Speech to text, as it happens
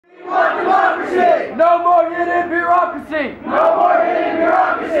hidden bureaucracy! No more hidden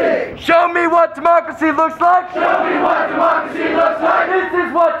bureaucracy! Show me what democracy looks like! Show me what democracy looks like! This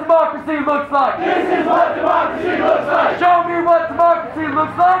is what democracy looks like! This is what democracy looks like! Show me what democracy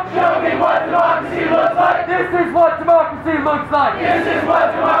looks like! Show me what democracy looks like! This is what democracy looks like! This is what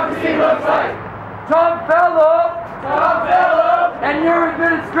democracy looks like! Tom Fellow Tom Fellow and your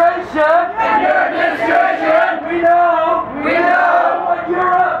administration! and your administration! We know what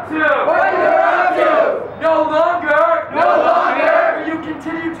you're up to! What you're up to! No longer Will you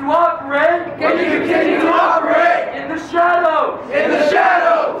continue to operate you continue to operate in the shadows! in the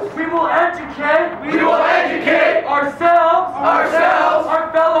shadows! We will educate We will educate ourselves,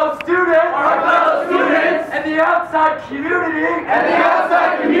 our fellow students, and the outside community, and the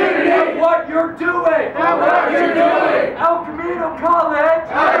outside community of what you're doing. of what you're doing. El Camino College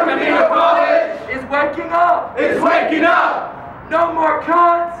Our Camino College is waking up. is waking up. No more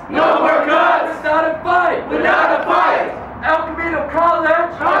cons, No